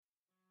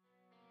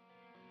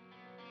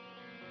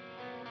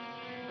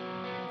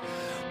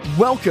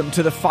Welcome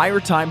to the Fire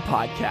Time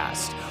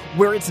Podcast,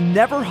 where it's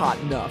never hot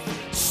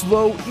enough,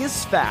 slow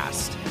is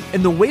fast,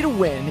 and the way to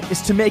win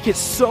is to make it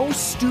so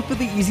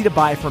stupidly easy to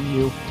buy from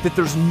you that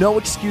there's no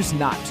excuse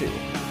not to.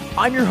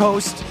 I'm your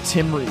host,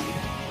 Tim Reed.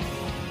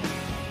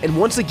 And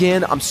once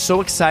again, I'm so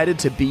excited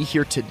to be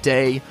here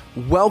today.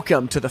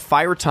 Welcome to the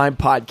Fire Time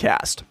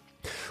Podcast.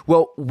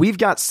 Well, we've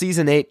got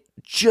Season 8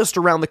 just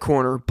around the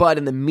corner, but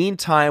in the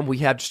meantime, we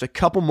have just a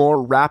couple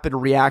more rapid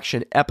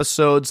reaction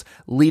episodes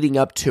leading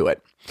up to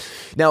it.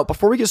 Now,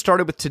 before we get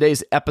started with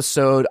today's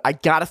episode, I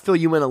gotta fill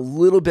you in a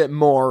little bit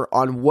more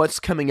on what's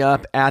coming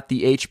up at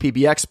the HPB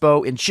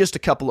Expo in just a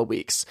couple of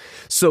weeks.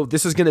 So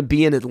this is gonna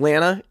be in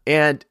Atlanta,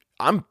 and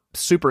I'm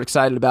super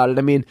excited about it.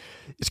 I mean,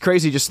 it's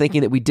crazy just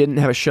thinking that we didn't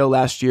have a show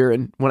last year,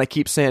 and when I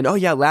keep saying, oh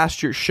yeah,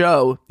 last year's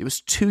show, it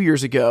was 2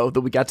 years ago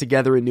that we got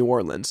together in New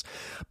Orleans.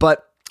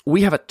 But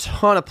we have a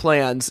ton of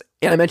plans,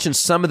 and I mentioned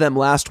some of them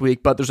last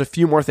week, but there's a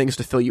few more things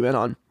to fill you in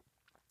on.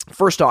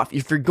 First off,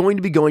 if you're going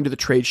to be going to the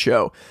trade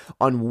show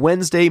on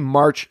Wednesday,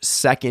 March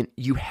 2nd,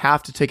 you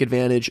have to take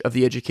advantage of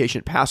the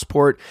Education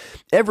Passport.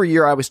 Every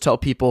year I always tell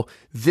people,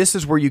 this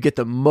is where you get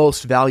the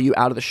most value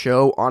out of the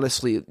show.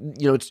 Honestly,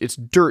 it's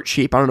dirt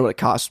cheap. I don't know what it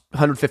costs,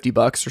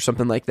 $150 or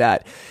something like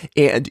that.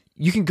 And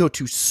you can go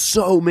to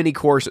so many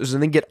courses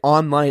and then get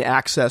online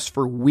access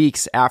for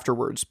weeks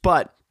afterwards.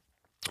 But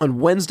on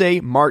Wednesday,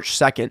 March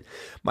 2nd,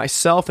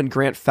 myself and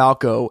Grant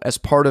Falco, as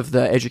part of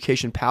the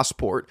Education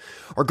Passport,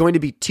 are going to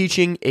be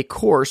teaching a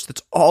course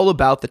that's all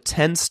about the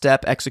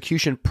 10-step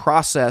execution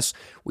process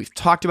we've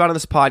talked about on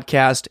this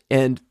podcast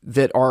and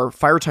that our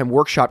Fire Time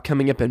workshop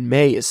coming up in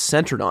May is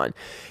centered on.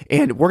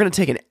 And we're going to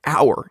take an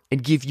hour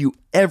and give you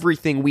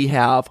everything we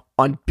have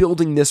on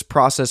building this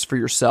process for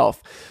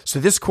yourself. So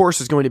this course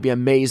is going to be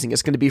amazing.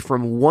 It's going to be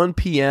from 1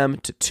 p.m.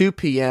 to 2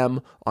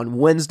 p.m. on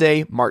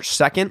Wednesday, March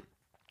 2nd.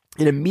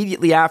 And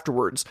immediately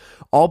afterwards,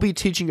 I'll be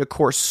teaching a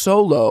course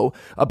solo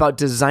about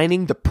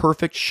designing the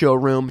perfect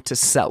showroom to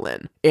sell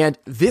in. And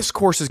this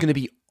course is going to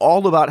be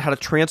all about how to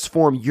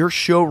transform your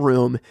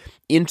showroom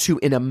into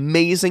an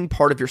amazing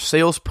part of your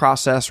sales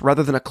process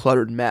rather than a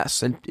cluttered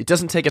mess. And it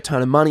doesn't take a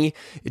ton of money.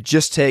 It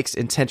just takes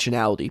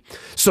intentionality.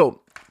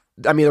 So,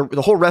 I mean,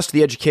 the whole rest of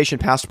the Education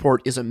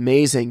Passport is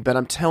amazing, but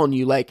I'm telling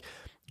you,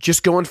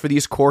 just going for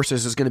these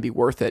courses is going to be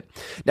worth it.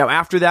 Now,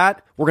 after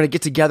that, we're going to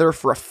get together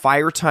for a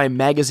Fire Time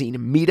Magazine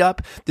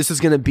meetup. This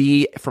is going to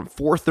be from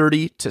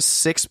 4:30 to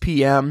 6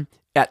 p.m.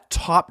 at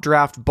Top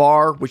Draft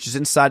Bar, which is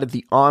inside of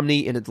the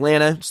Omni in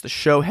Atlanta. It's the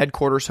show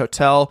headquarters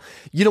hotel.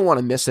 You don't want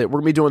to miss it.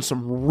 We're going to be doing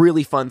some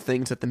really fun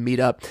things at the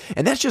meetup.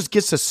 And that just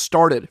gets us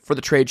started for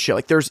the trade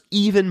show. There's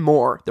even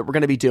more that we're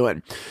going to be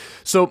doing.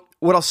 So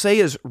what I'll say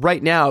is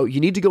right now, you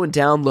need to go and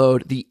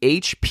download the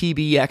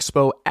HPB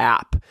Expo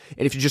app.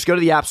 And if you just go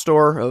to the App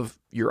Store of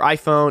your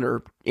iPhone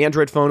or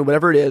Android phone or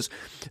whatever it is,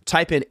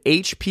 type in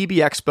HPB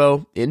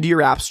Expo into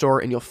your App Store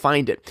and you'll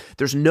find it.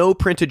 There's no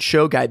printed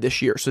show guide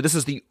this year, so this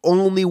is the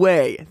only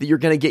way that you're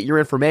going to get your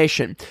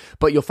information.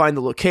 But you'll find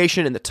the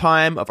location and the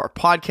time of our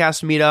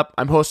podcast meetup.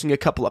 I'm hosting a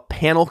couple of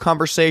panel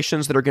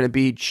conversations that are going to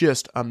be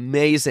just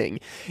amazing,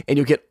 and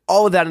you'll get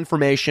all of that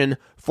information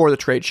for the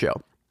trade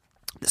show.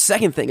 The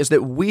second thing is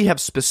that we have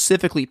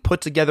specifically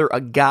put together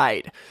a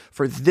guide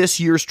for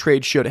this year's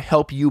trade show to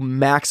help you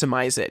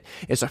maximize it.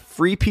 It's a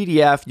free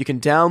PDF. You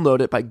can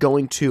download it by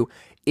going to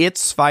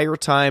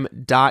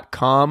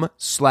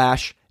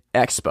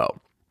itsfiretime.com/expo.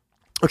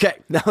 Okay,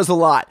 that was a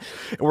lot,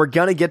 and we're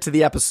going to get to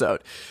the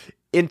episode.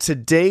 In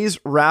today's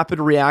rapid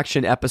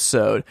reaction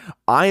episode,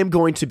 I am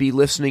going to be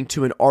listening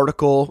to an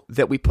article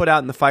that we put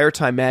out in the Fire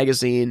Time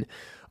magazine.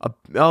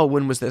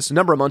 When was this? A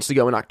number of months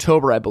ago in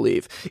October, I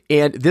believe.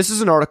 And this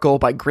is an article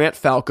by Grant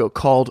Falco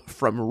called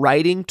From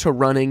Writing to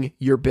Running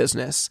Your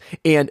Business.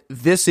 And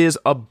this is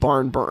a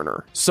barn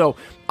burner. So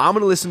I'm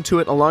going to listen to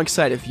it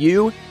alongside of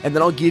you, and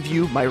then I'll give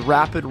you my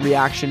rapid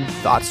reaction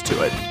thoughts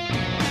to it.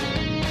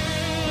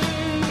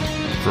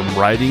 From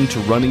Writing to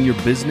Running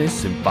Your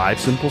Business in 5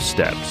 Simple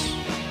Steps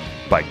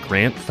by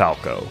Grant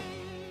Falco.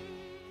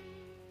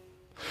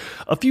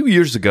 A few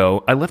years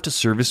ago, I left a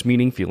service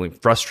meeting feeling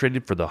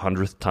frustrated for the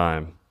 100th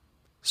time.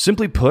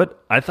 Simply put,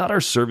 I thought our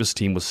service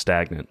team was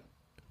stagnant.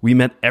 We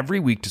met every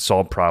week to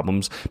solve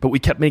problems, but we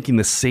kept making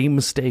the same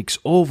mistakes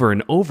over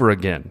and over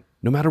again,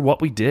 no matter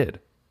what we did.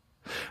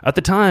 At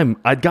the time,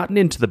 I'd gotten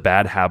into the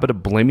bad habit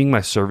of blaming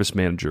my service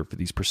manager for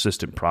these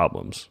persistent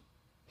problems.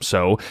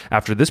 So,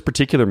 after this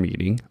particular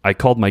meeting, I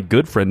called my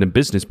good friend and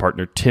business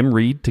partner Tim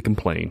Reed to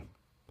complain.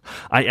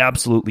 I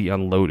absolutely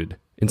unloaded,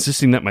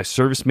 insisting that my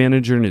service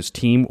manager and his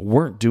team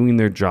weren't doing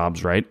their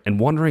jobs right and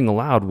wondering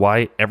aloud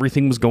why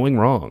everything was going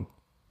wrong.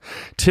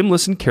 Tim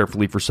listened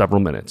carefully for several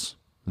minutes.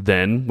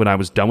 Then, when I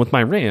was done with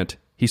my rant,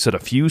 he said a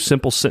few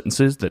simple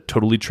sentences that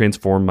totally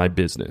transformed my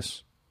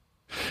business.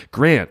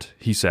 "Grant,"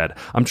 he said,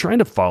 "I'm trying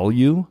to follow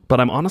you,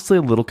 but I'm honestly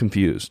a little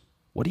confused.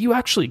 What do you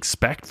actually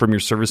expect from your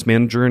service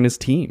manager and his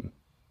team?"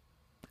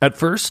 At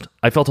first,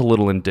 I felt a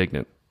little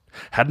indignant.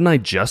 Hadn't I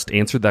just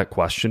answered that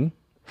question?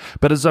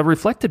 But as I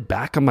reflected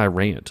back on my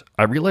rant,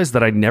 I realized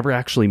that I never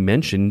actually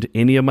mentioned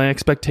any of my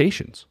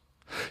expectations.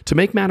 To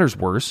make matters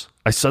worse,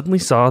 I suddenly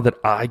saw that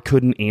I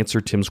couldn't answer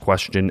Tim's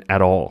question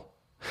at all.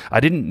 I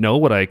didn't know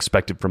what I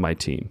expected from my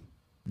team.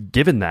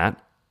 Given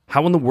that,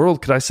 how in the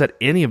world could I set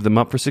any of them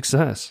up for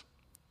success?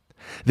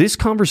 This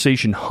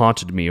conversation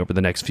haunted me over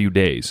the next few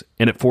days,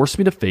 and it forced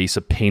me to face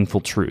a painful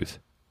truth.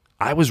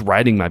 I was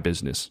writing my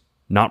business,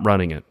 not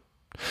running it.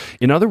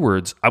 In other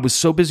words, I was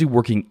so busy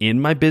working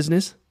in my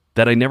business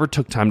that I never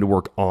took time to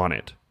work on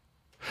it.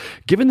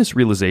 Given this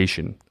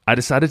realization, I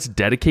decided to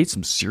dedicate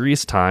some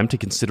serious time to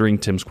considering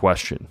Tim's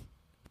question.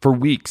 For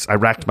weeks, I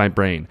racked my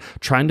brain,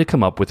 trying to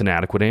come up with an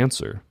adequate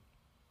answer.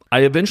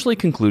 I eventually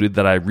concluded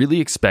that I really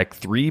expect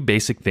 3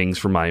 basic things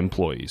from my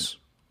employees.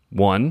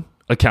 1,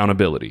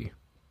 accountability.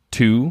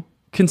 2,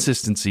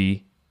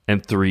 consistency.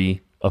 And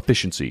 3,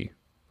 efficiency.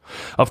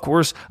 Of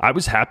course, I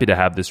was happy to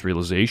have this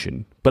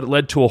realization, but it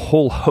led to a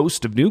whole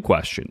host of new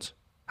questions.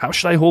 How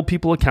should I hold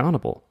people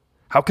accountable?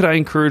 How could I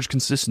encourage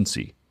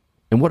consistency?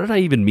 And what did I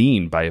even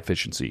mean by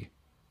efficiency?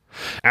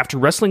 After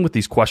wrestling with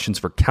these questions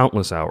for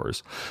countless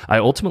hours, I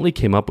ultimately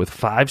came up with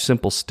 5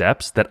 simple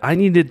steps that I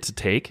needed to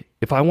take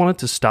if I wanted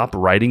to stop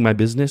writing my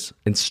business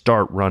and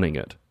start running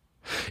it.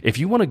 If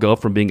you want to go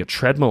from being a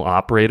treadmill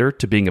operator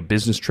to being a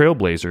business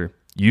trailblazer,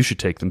 you should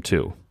take them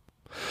too.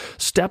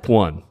 Step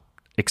 1,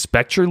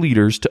 expect your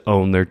leaders to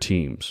own their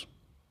teams.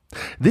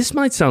 This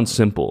might sound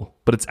simple,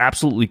 but it's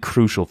absolutely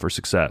crucial for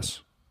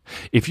success.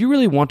 If you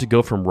really want to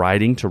go from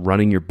writing to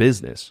running your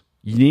business,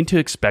 you need to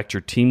expect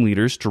your team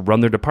leaders to run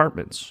their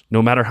departments,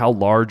 no matter how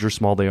large or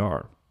small they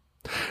are.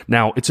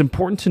 Now, it's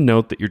important to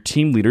note that your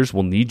team leaders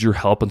will need your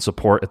help and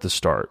support at the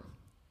start.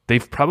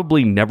 They've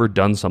probably never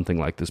done something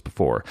like this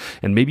before,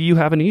 and maybe you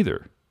haven't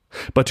either.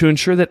 But to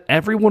ensure that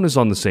everyone is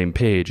on the same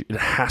page, it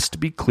has to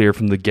be clear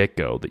from the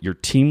get-go that your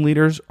team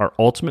leaders are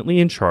ultimately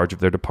in charge of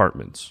their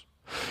departments.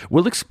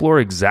 We'll explore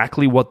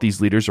exactly what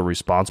these leaders are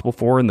responsible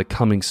for in the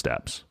coming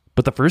steps.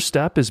 But the first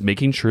step is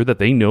making sure that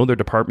they know their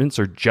departments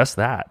are just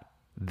that.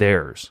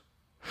 Theirs.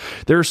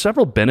 There are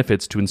several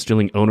benefits to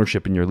instilling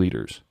ownership in your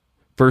leaders.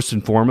 First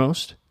and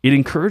foremost, it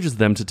encourages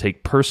them to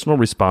take personal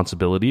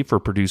responsibility for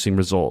producing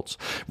results,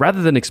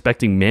 rather than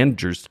expecting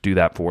managers to do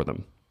that for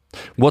them.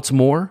 What's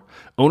more,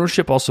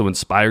 ownership also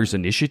inspires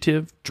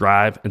initiative,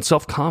 drive, and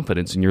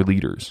self-confidence in your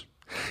leaders.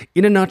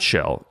 In a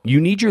nutshell, you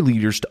need your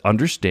leaders to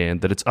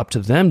understand that it's up to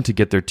them to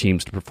get their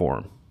teams to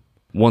perform.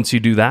 Once you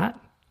do that,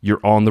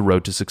 you're on the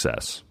road to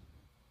success.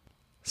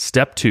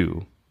 Step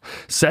 2.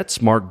 Set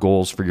SMART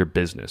goals for your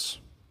business.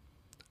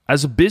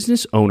 As a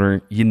business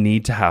owner, you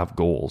need to have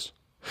goals.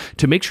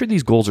 To make sure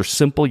these goals are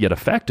simple yet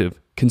effective,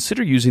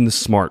 consider using the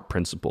SMART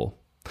principle.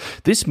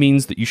 This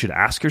means that you should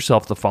ask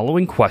yourself the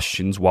following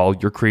questions while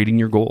you're creating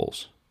your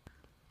goals.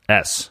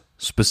 S.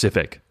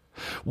 Specific.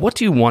 What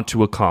do you want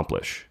to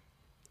accomplish?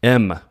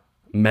 M.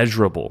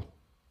 Measurable.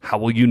 How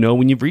will you know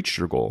when you've reached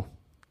your goal?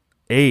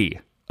 A.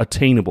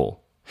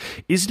 Attainable.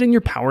 Is it in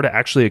your power to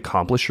actually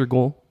accomplish your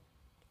goal?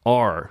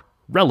 R.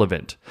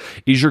 Relevant.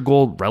 Is your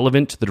goal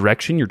relevant to the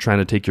direction you're trying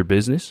to take your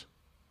business?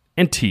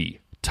 And T.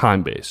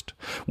 Time-based.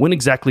 When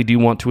exactly do you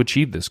want to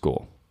achieve this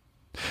goal?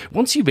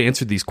 Once you've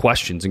answered these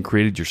questions and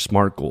created your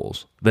SMART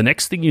goals, the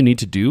next thing you need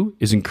to do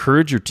is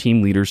encourage your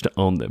team leaders to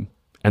own them.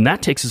 And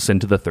that takes us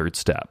into the third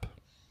step.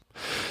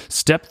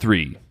 Step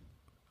 3.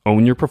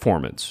 Own your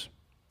performance.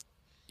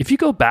 If you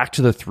go back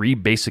to the 3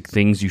 basic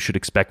things you should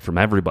expect from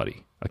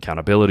everybody,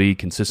 accountability,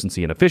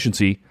 consistency, and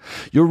efficiency,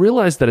 you'll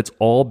realize that it's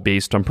all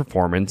based on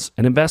performance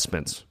and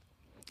investments.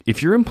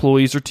 If your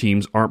employees or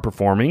teams aren't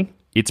performing,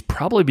 it's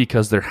probably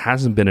because there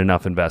hasn't been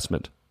enough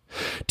investment.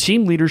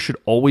 Team leaders should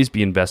always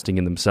be investing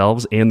in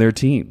themselves and their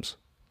teams,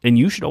 and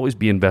you should always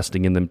be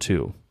investing in them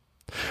too.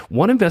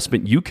 One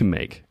investment you can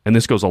make, and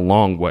this goes a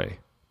long way,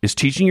 is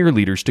teaching your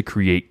leaders to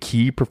create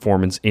key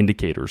performance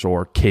indicators,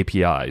 or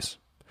KPIs.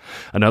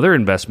 Another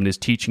investment is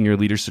teaching your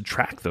leaders to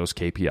track those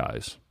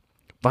KPIs.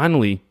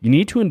 Finally, you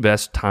need to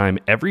invest time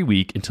every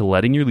week into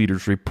letting your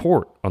leaders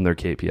report on their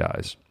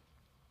KPIs.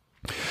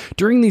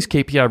 During these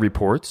KPI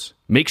reports,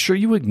 make sure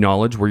you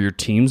acknowledge where your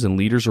teams and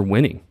leaders are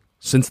winning,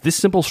 since this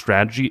simple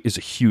strategy is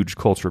a huge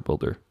culture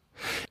builder.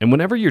 And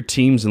whenever your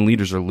teams and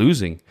leaders are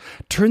losing,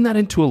 turn that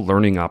into a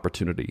learning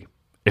opportunity.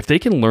 If they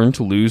can learn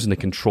to lose in a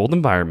controlled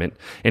environment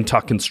and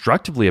talk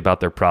constructively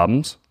about their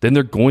problems, then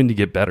they're going to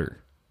get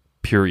better.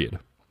 Period.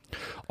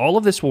 All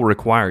of this will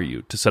require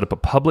you to set up a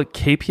public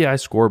KPI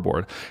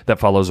scoreboard that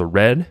follows a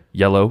red,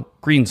 yellow,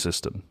 green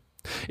system.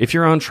 If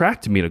you're on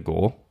track to meet a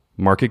goal,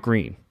 mark it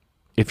green.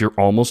 If you're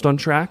almost on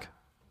track,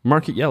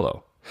 mark it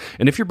yellow.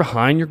 And if you're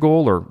behind your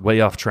goal or way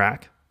off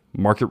track,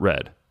 mark it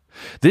red.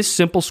 This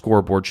simple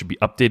scoreboard should be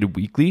updated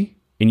weekly,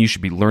 and you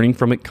should be learning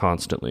from it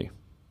constantly.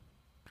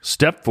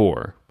 Step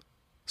 4.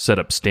 Set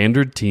up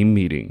standard team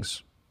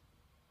meetings.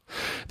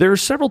 There are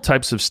several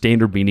types of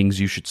standard meetings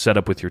you should set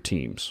up with your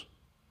teams.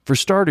 For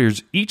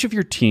starters, each of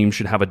your teams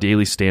should have a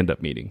daily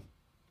stand-up meeting.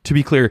 To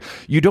be clear,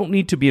 you don't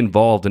need to be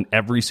involved in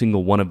every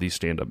single one of these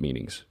stand-up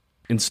meetings.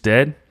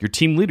 Instead, your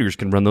team leaders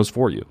can run those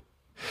for you.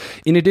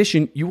 In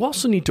addition, you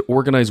also need to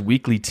organize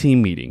weekly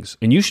team meetings,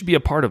 and you should be a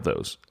part of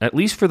those, at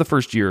least for the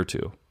first year or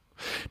two.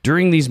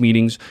 During these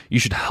meetings, you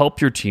should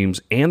help your teams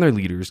and their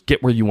leaders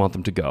get where you want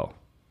them to go.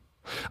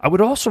 I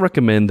would also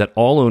recommend that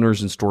all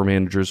owners and store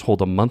managers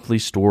hold a monthly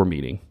store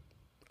meeting.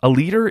 A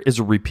leader is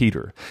a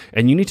repeater,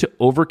 and you need to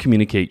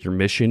over-communicate your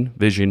mission,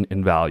 vision,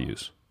 and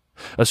values.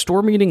 A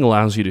store meeting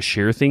allows you to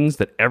share things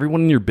that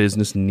everyone in your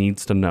business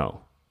needs to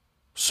know.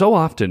 So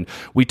often,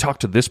 we talk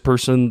to this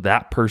person,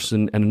 that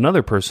person, and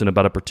another person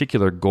about a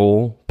particular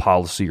goal,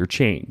 policy, or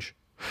change.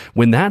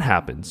 When that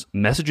happens,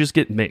 messages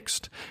get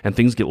mixed, and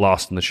things get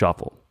lost in the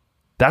shuffle.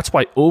 That's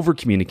why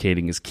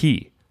over-communicating is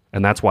key,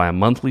 and that's why a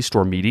monthly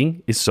store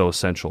meeting is so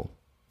essential.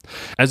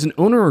 As an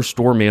owner or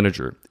store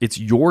manager, it's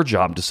your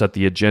job to set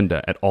the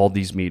agenda at all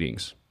these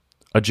meetings.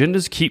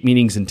 Agendas keep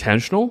meetings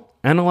intentional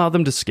and allow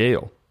them to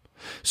scale.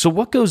 So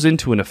what goes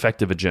into an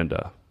effective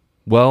agenda?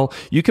 Well,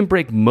 you can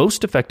break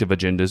most effective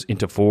agendas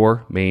into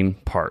 4 main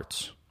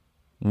parts.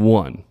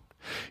 1.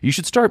 You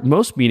should start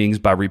most meetings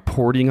by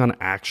reporting on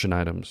action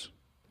items.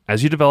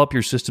 As you develop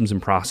your systems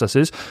and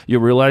processes,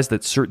 you'll realize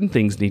that certain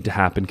things need to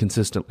happen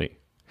consistently.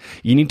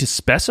 You need to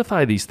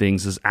specify these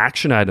things as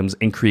action items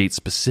and create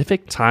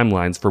specific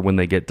timelines for when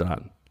they get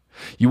done.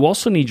 You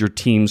also need your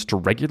teams to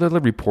regularly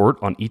report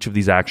on each of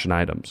these action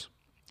items.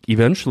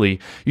 Eventually,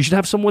 you should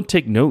have someone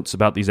take notes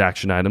about these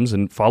action items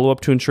and follow up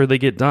to ensure they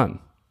get done.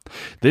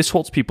 This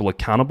holds people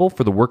accountable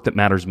for the work that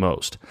matters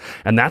most,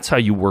 and that's how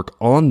you work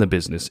on the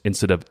business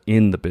instead of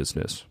in the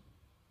business.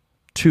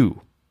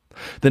 2.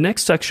 The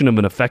next section of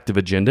an effective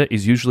agenda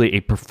is usually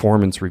a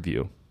performance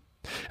review.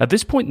 At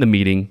this point in the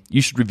meeting,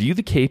 you should review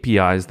the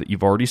KPIs that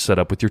you've already set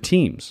up with your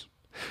teams.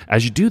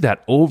 As you do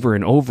that over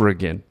and over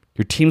again,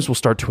 your teams will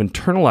start to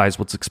internalize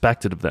what's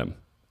expected of them,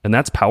 and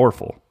that's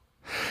powerful.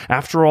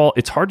 After all,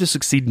 it's hard to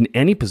succeed in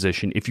any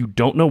position if you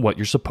don't know what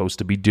you're supposed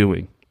to be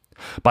doing.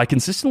 By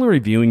consistently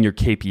reviewing your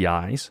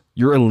KPIs,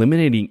 you're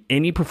eliminating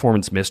any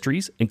performance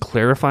mysteries and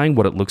clarifying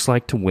what it looks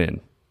like to win.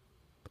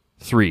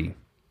 3.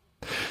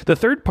 The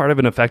third part of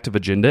an effective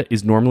agenda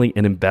is normally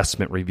an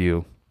investment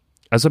review.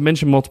 As I've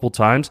mentioned multiple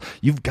times,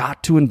 you've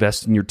got to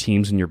invest in your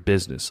teams and your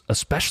business,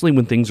 especially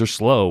when things are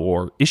slow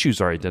or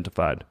issues are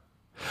identified.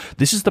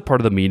 This is the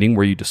part of the meeting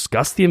where you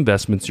discuss the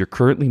investments you're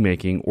currently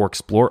making or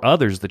explore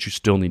others that you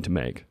still need to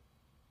make.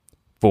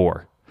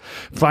 4.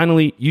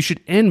 Finally, you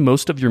should end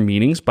most of your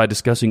meetings by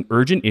discussing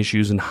urgent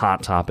issues and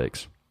hot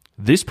topics.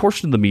 This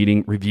portion of the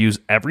meeting reviews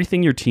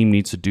everything your team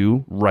needs to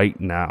do right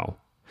now.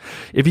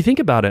 If you think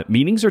about it,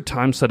 meetings are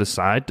time set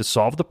aside to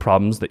solve the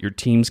problems that your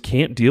teams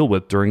can't deal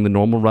with during the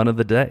normal run of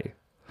the day.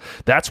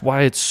 That's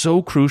why it's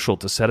so crucial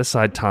to set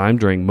aside time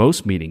during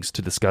most meetings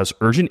to discuss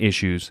urgent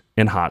issues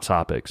and hot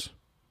topics.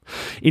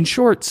 In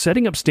short,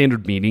 setting up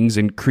standard meetings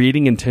and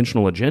creating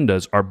intentional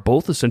agendas are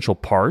both essential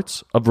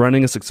parts of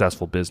running a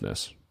successful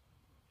business.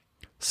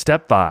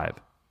 Step 5.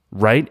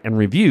 Write and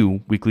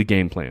review weekly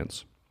game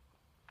plans.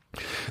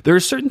 There are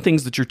certain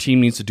things that your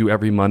team needs to do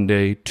every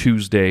Monday,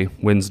 Tuesday,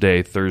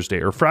 Wednesday,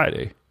 Thursday, or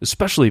Friday,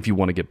 especially if you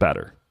want to get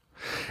better.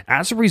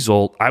 As a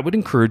result, I would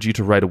encourage you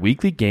to write a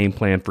weekly game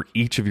plan for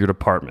each of your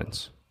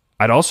departments.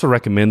 I'd also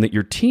recommend that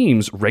your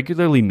teams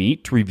regularly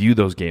meet to review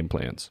those game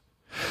plans.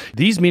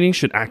 These meetings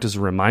should act as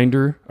a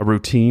reminder, a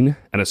routine,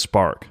 and a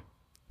spark.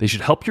 They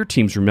should help your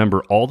teams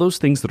remember all those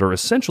things that are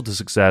essential to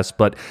success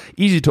but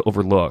easy to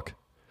overlook.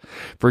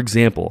 For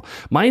example,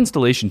 my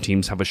installation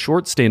teams have a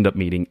short stand-up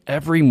meeting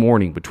every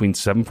morning between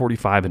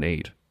 7:45 and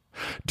 8.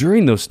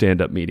 During those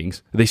stand-up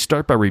meetings, they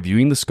start by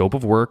reviewing the scope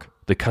of work,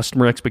 the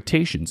customer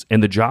expectations,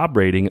 and the job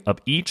rating of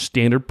each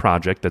standard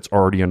project that's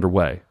already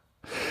underway.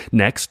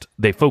 Next,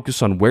 they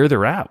focus on where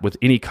they're at with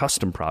any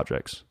custom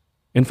projects.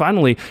 And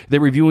finally, they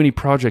review any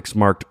projects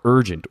marked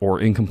urgent or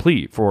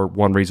incomplete for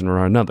one reason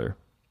or another.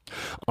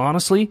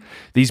 Honestly,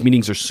 these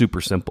meetings are super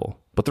simple,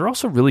 but they're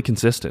also really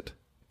consistent.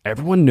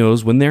 Everyone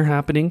knows when they're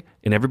happening,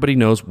 and everybody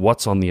knows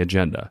what's on the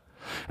agenda.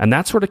 And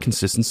that sort of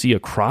consistency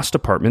across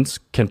departments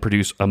can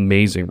produce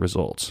amazing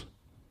results.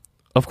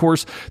 Of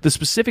course, the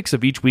specifics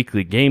of each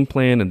weekly game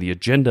plan and the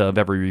agenda of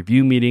every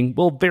review meeting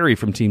will vary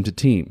from team to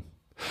team.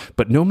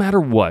 But no matter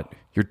what,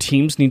 your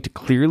teams need to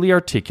clearly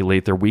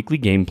articulate their weekly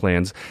game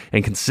plans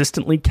and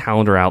consistently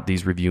calendar out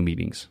these review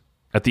meetings.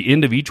 At the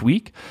end of each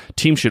week,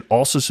 teams should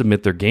also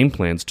submit their game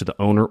plans to the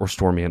owner or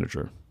store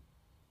manager.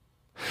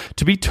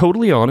 To be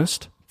totally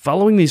honest,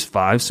 following these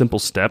 5 simple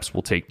steps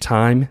will take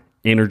time,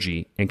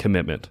 energy, and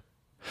commitment.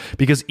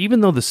 Because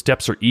even though the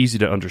steps are easy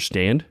to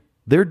understand,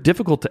 they're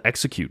difficult to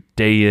execute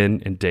day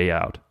in and day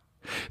out.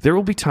 There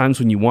will be times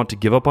when you want to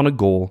give up on a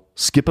goal,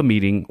 skip a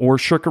meeting, or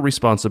shirk a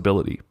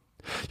responsibility.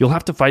 You'll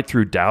have to fight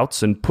through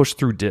doubts and push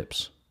through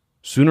dips.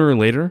 Sooner or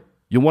later,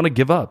 you'll want to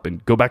give up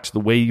and go back to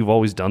the way you've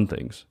always done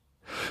things.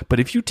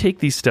 But if you take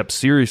these steps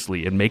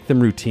seriously and make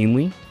them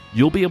routinely,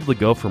 you'll be able to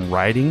go from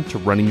writing to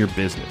running your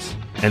business.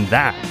 And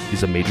that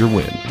is a major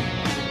win.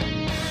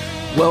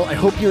 Well, I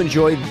hope you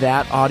enjoyed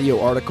that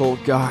audio article.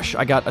 Gosh,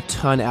 I got a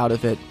ton out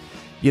of it.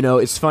 You know,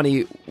 it's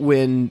funny,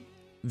 when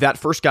that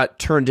first got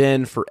turned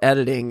in for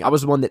editing, I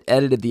was the one that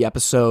edited the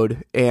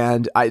episode,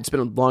 and it's been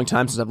a long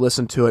time since I've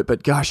listened to it,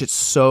 but gosh, it's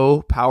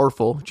so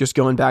powerful just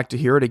going back to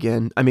hear it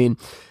again. I mean,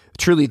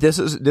 truly, this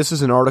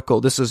is an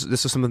article. This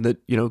is something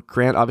that,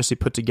 Grant obviously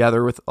put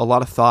together with a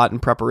lot of thought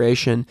and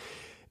preparation.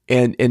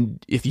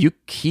 And if you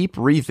keep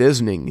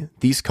revisiting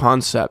these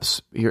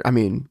concepts,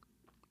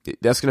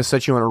 that's going to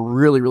set you on a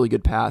really, really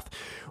good path.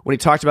 When he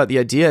talked about the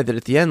idea that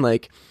at the end,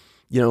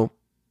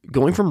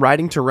 going from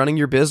writing to running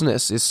your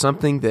business is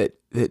something that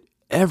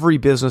every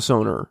business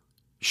owner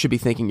should be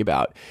thinking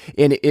about.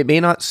 And it may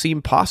not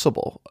seem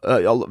possible.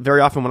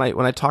 Very often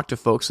when I talk to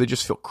folks, they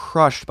just feel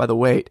crushed by the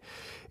weight.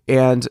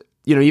 And,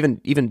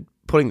 even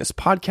putting this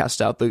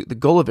podcast out, the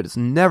goal of it is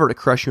never to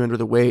crush you under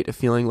the weight of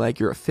feeling like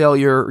you're a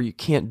failure or you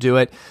can't do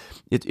it.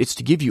 It's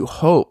to give you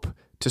hope,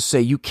 to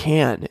say you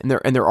can. And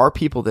there are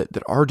people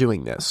that are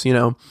doing this.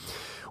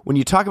 When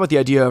you talk about the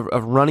idea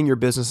of running your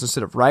business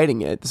instead of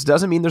writing it, this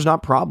doesn't mean there's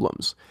not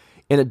problems.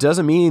 And it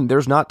doesn't mean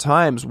there's not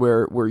times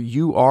where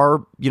you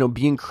are,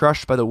 being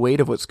crushed by the weight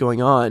of what's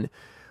going on,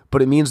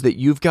 but it means that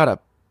you've got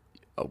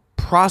a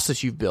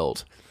process you've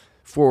built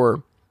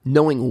for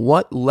knowing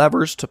what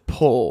levers to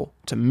pull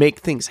to make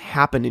things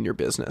happen in your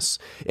business.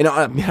 And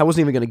I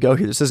wasn't even going to go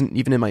here. This isn't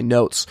even in my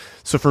notes.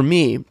 So for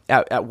me,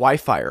 at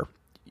Wi-Fi,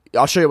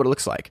 I'll show you what it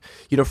looks like.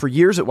 For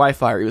years at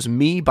Wi-Fi, it was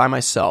me by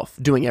myself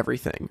doing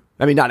everything.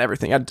 I mean, not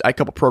everything. I had a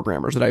couple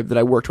programmers that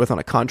I worked with on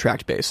a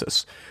contract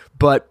basis,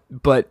 but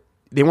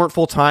they weren't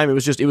full time.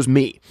 It was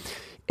me.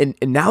 And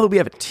now that we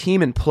have a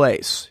team in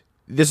place,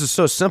 this is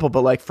so simple.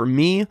 But for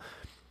me,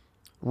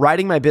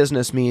 writing my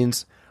business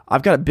means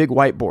I've got a big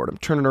whiteboard. I'm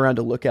turning around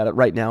to look at it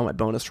right now in my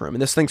bonus room,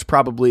 and this thing's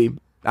probably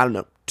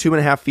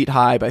 2.5 feet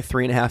high by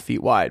 3.5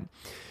 feet wide,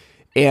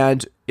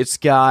 and it's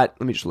got.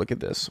 Let me just look at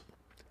this.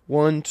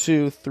 1,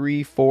 2,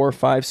 3, 4,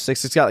 5,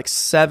 6. It's got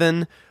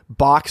 7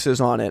 boxes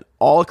on it,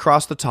 all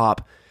across the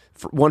top,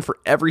 one for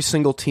every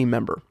single team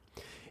member.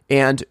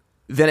 And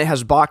then it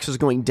has boxes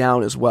going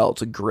down as well.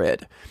 It's a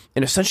grid.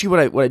 And essentially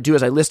what I do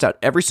is I list out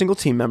every single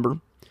team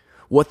member,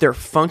 what their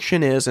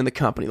function is in the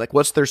company,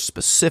 what's their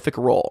specific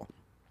role.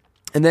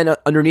 And then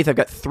underneath I've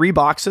got 3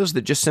 boxes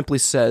that just simply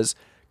says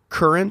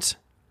current,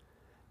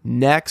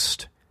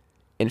 next,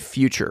 and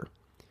future.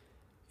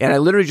 And I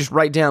literally just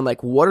write down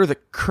what are the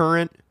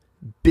current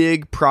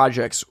big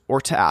projects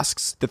or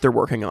tasks that they're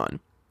working on.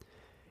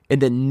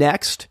 And then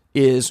next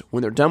is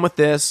when they're done with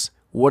this,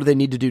 what do they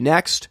need to do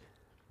next?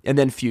 And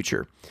then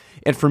future.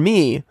 And for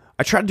me,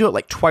 I try to do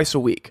it twice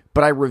a week,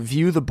 but I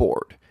review the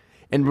board.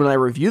 And when I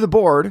review the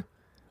board,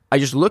 I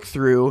just look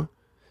through,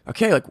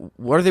 okay,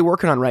 what are they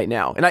working on right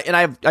now? And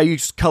I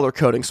use color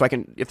coding so I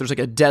can, if there's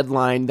a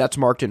deadline, that's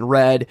marked in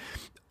red.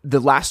 The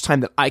last time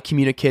that I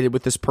communicated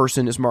with this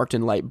person is marked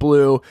in light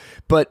blue.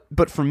 But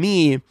for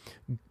me,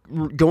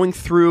 going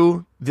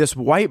through this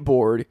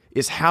whiteboard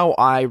is how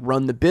I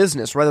run the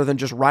business rather than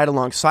just ride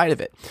alongside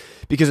of it,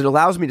 because it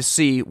allows me to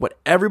see what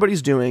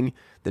everybody's doing,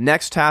 the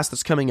next task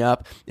that's coming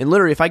up. And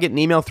literally, if I get an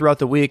email throughout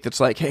the week that's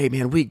like, hey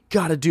man, we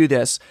got to do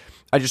this,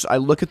 I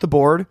look at the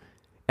board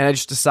and I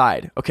just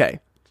decide,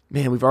 okay,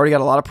 man, we've already got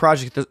a lot of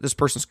projects that this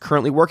person's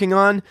currently working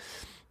on.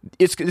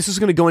 This is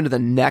going to go into the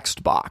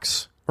next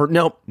box. Or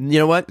no, you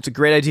know what? It's a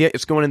great idea.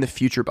 It's going in the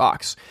future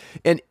box.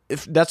 And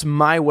if that's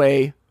my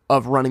way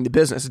of running the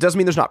business. It doesn't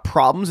mean there's not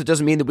problems. It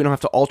doesn't mean that we don't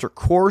have to alter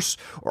course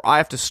or I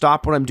have to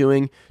stop what I'm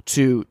doing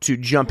to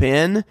jump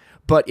in,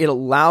 but it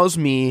allows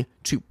me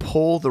to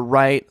pull the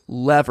right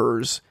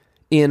levers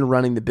in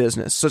running the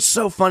business. So it's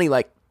so funny.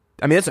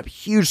 That's a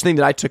huge thing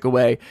that I took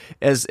away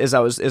as I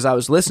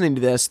was listening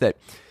to this, that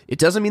it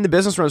doesn't mean the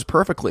business runs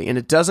perfectly, and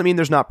it doesn't mean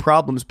there's not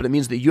problems, but it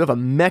means that you have a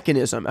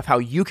mechanism of how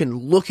you can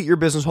look at your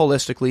business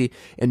holistically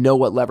and know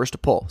what levers to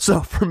pull. So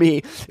for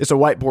me, it's a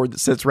whiteboard that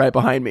sits right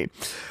behind me.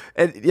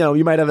 And,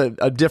 you might have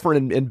a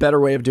different and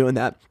better way of doing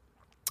that.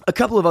 A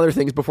couple of other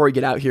things before we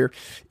get out here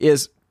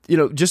is,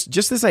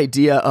 just this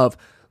idea of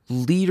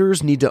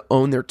leaders need to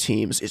own their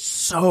teams is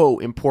so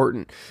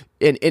important.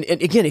 And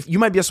again, if you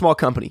might be a small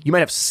company, you might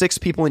have 6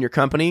 people in your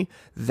company,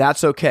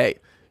 that's okay.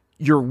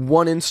 Your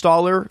one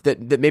installer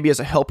that maybe as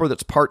a helper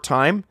that's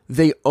part-time,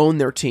 they own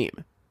their team.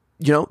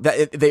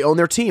 That they own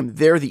their team.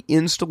 They're the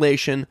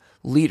installation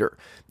leader.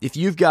 If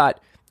you've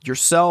got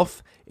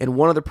yourself and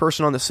one other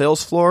person on the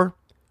sales floor,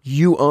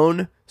 you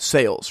own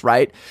sales,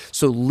 right?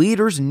 So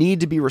leaders need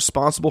to be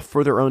responsible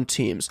for their own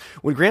teams.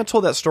 When Grant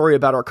told that story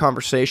about our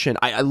conversation,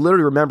 I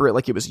literally remember it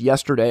like it was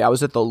yesterday. I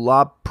was at the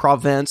La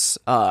Provence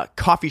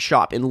coffee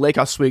shop in Lake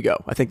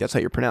Oswego. I think that's how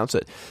you pronounce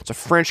it. It's a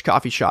French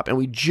coffee shop. And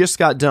we just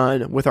got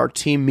done with our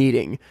team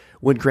meeting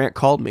when Grant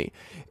called me.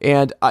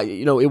 And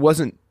it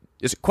wasn't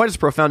quite as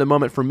profound a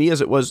moment for me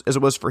as it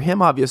was for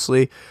him,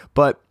 obviously.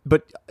 But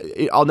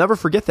I'll never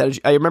forget that.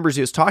 I remember as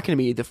he was talking to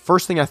me, the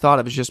first thing I thought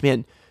of is just,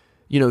 man,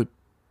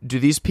 do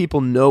these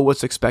people know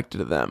what's expected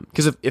of them?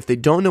 Because if they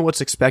don't know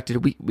what's expected,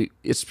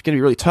 it's going to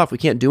be really tough. We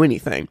can't do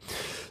anything.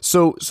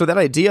 So that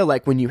idea,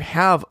 when you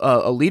have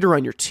a leader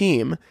on your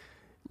team,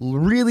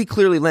 really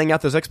clearly laying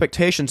out those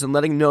expectations and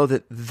letting them know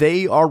that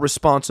they are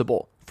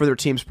responsible for their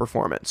team's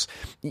performance.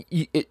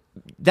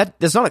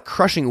 That's not a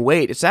crushing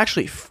weight. It's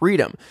actually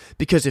freedom,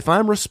 because if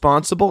I'm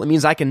responsible, it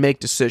means I can make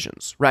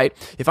decisions, right?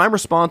 If I'm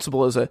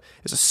responsible as a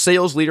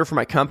sales leader for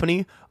my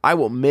company, I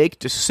will make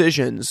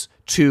decisions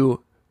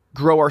to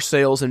grow our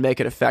sales and make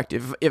it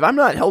effective. If I'm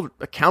not held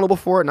accountable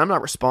for it and I'm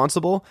not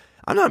responsible,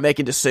 I'm not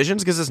making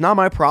decisions because it's not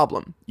my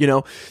problem.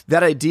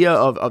 That idea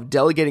of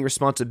delegating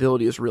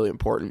responsibility is really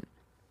important.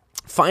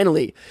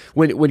 Finally,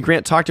 when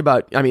Grant talked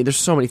about, there's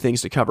so many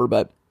things to cover,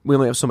 but we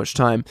only have so much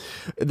time.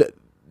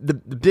 The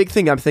big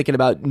thing I'm thinking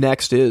about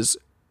next is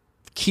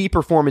key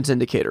performance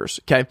indicators,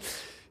 okay?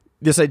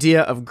 This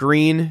idea of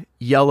green,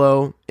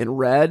 yellow, and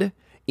red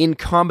in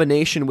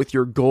combination with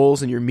your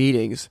goals and your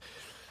meetings,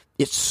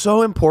 it's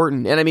so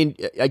important. And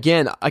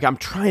again, like I'm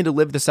trying to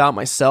live this out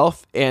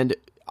myself, and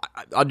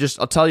I'll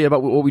tell you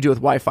about what we do with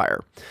Wi-Fi.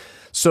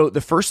 So the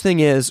first thing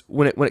is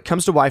when it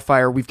comes to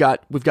Wi-Fi, we've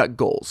got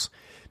goals,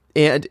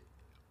 and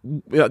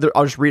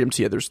I'll just read them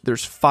to you.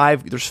 There's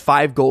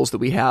five goals that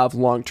we have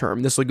long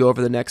term. This will go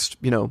over the next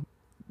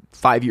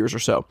 5 years or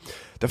so.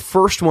 The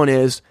first one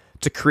is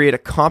to create a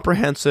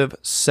comprehensive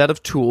set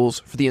of tools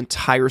for the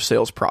entire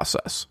sales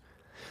process.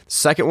 The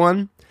second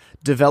one,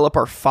 develop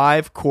our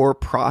 5 core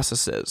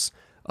processes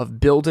of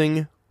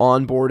building,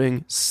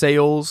 onboarding,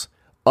 sales,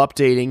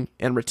 updating,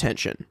 and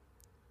retention.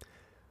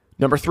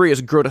 Number 3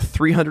 is grow to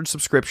 300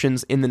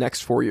 subscriptions in the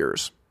next 4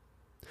 years.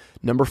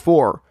 Number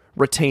 4,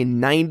 retain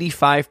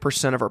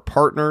 95% of our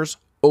partners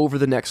over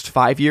the next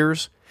 5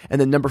 years. And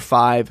then number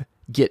 5,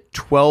 get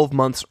 12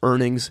 months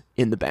earnings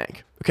in the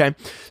bank. Okay.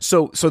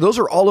 So those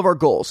are all of our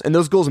goals, and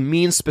those goals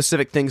mean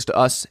specific things to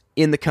us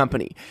in the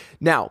company.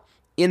 Now,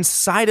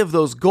 inside of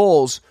those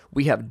goals,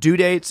 we have due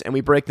dates, and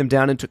we break them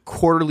down into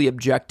quarterly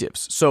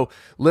objectives. So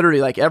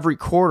literally, like every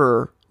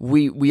quarter,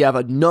 we have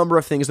a number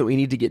of things that we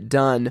need to get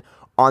done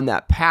on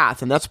that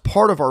path, and that's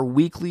part of our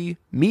weekly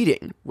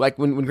meeting. Like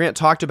when Grant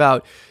talked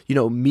about,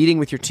 meeting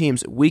with your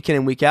teams week in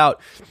and week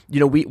out,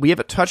 we have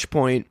a touch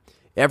point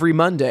every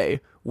Monday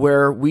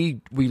where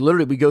we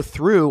go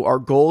through our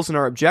goals and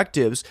our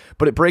objectives,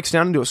 but it breaks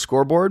down into a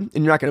scoreboard,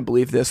 and you're not going to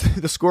believe this.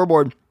 The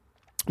scoreboard,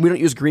 we don't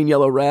use green,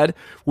 yellow, red.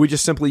 We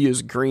just simply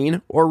use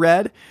green or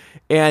red.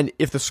 And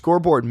if the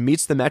scoreboard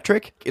meets the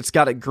metric, it's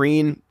got a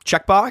green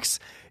checkbox.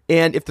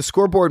 And if the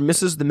scoreboard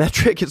misses the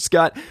metric, it's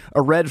got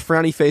a red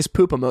frowny face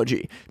poop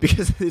emoji,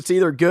 because it's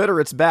either good or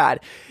it's bad.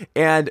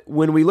 And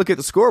when we look at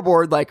the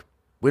scoreboard, like,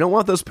 we don't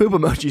want those poop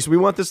emojis. We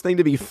want this thing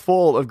to be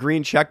full of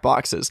green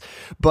checkboxes.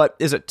 But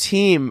as a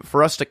team,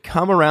 for us to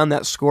come around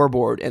that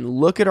scoreboard and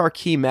look at our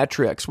key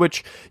metrics,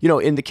 which,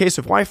 in the case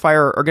of Wi-Fi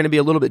are going to be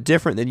a little bit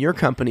different than your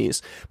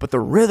company's, but the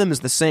rhythm is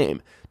the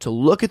same. To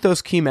look at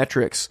those key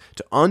metrics,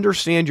 to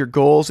understand your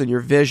goals and your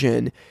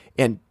vision,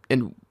 and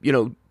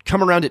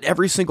come around it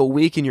every single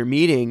week in your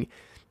meeting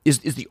is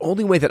the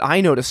only way that I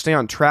know to stay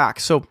on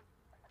track. So,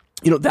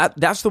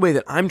 that's the way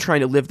that I'm trying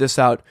to live this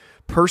out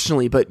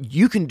personally, but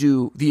you can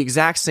do the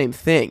exact same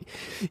thing.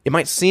 It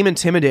might seem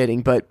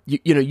intimidating, but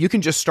you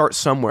can just start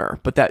somewhere.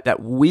 But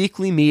that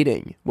weekly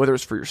meeting, whether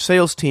it's for your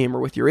sales team or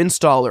with your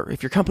installer,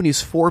 if your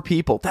company's 4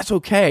 people, that's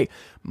okay.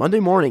 Monday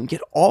morning,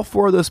 get all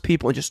 4 of those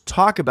people and just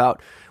talk about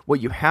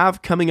what you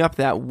have coming up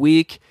that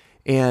week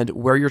and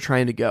where you're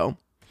trying to go.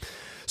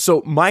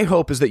 So my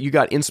hope is that you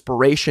got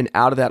inspiration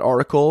out of that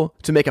article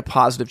to make a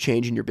positive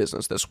change in your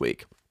business this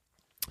week.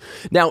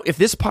 Now, if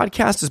this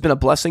podcast has been a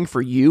blessing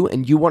for you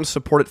and you want to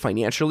support it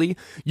financially,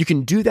 you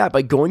can do that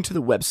by going to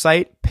the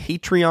website,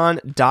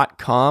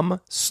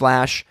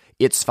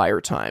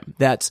 patreon.com/itsfiretime.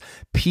 That's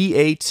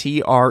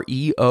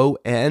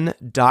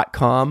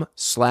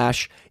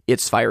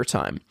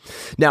patreon.com/itsfiretime.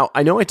 Now,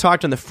 I know I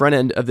talked on the front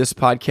end of this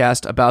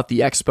podcast about the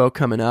expo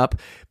coming up,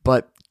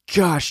 but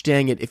gosh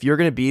dang it, if you're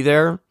going to be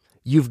there,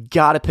 you've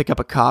got to pick up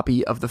a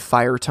copy of the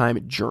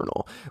Firetime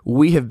Journal.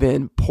 We have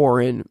been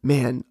pouring,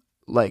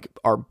 like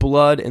our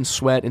blood and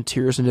sweat and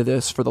tears into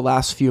this for the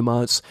last few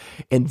months.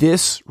 And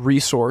this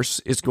resource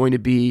is going to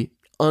be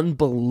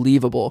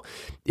unbelievable.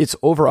 It's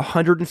over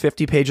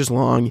 150 pages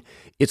long.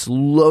 It's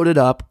loaded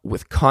up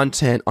with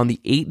content on the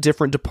 8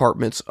 different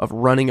departments of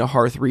running a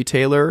hearth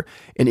retailer.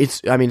 And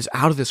it's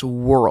out of this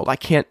world. I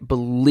can't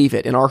believe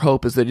it. And our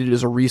hope is that it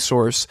is a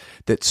resource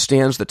that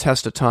stands the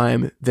test of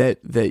time, that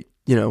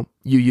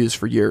you use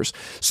for years.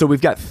 So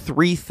we've got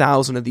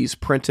 3,000 of these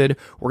printed.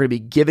 We're going to be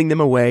giving them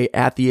away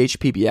at the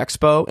HPB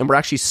Expo, and we're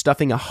actually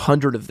stuffing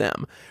 100 of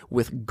them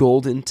with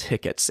golden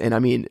tickets.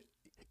 And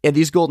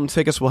these golden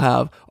tickets will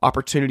have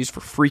opportunities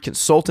for free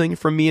consulting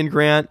from me and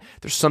Grant.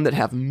 There's some that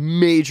have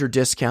major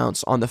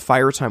discounts on the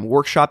Firetime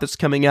workshop that's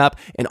coming up.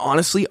 And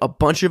honestly, a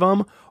bunch of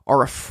them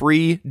are a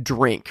free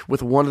drink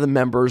with one of the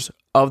members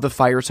of the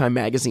Firetime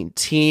Magazine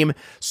team.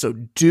 So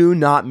do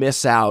not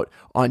miss out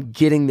on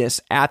getting this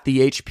at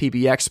the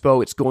HPB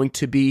Expo. It's going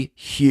to be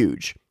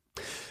huge.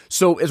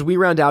 So as we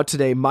round out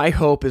today, my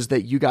hope is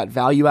that you got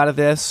value out of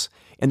this,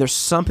 and there's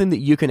something that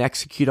you can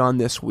execute on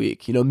this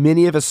week.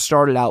 Many of us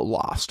started out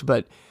lost,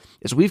 but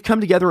as we've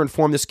come together and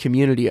formed this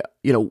community,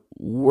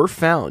 we're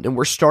found, and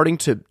we're starting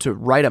to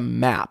write a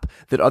map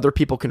that other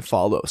people can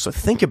follow. So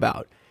think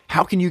about,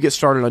 How can you get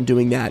started on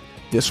doing that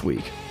this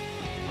week?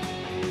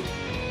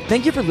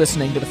 Thank you for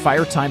listening to the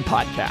Fire Time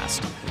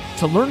Podcast.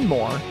 To learn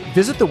more,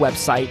 visit the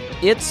website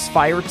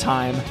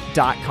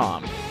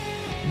itsfiretime.com.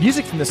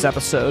 Music from this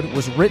episode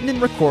was written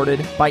and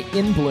recorded by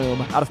In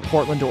Bloom out of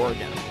Portland,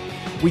 Oregon.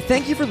 We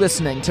thank you for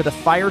listening to the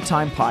Fire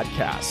Time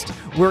Podcast,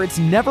 where it's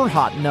never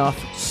hot enough,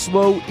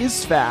 slow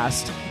is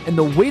fast, and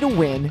the way to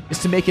win is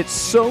to make it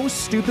so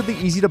stupidly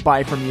easy to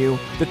buy from you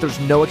that there's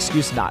no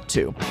excuse not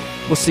to.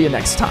 We'll see you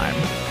next time.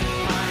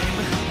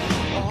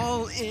 I'm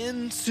all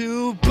in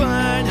to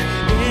burn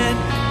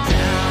it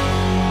down.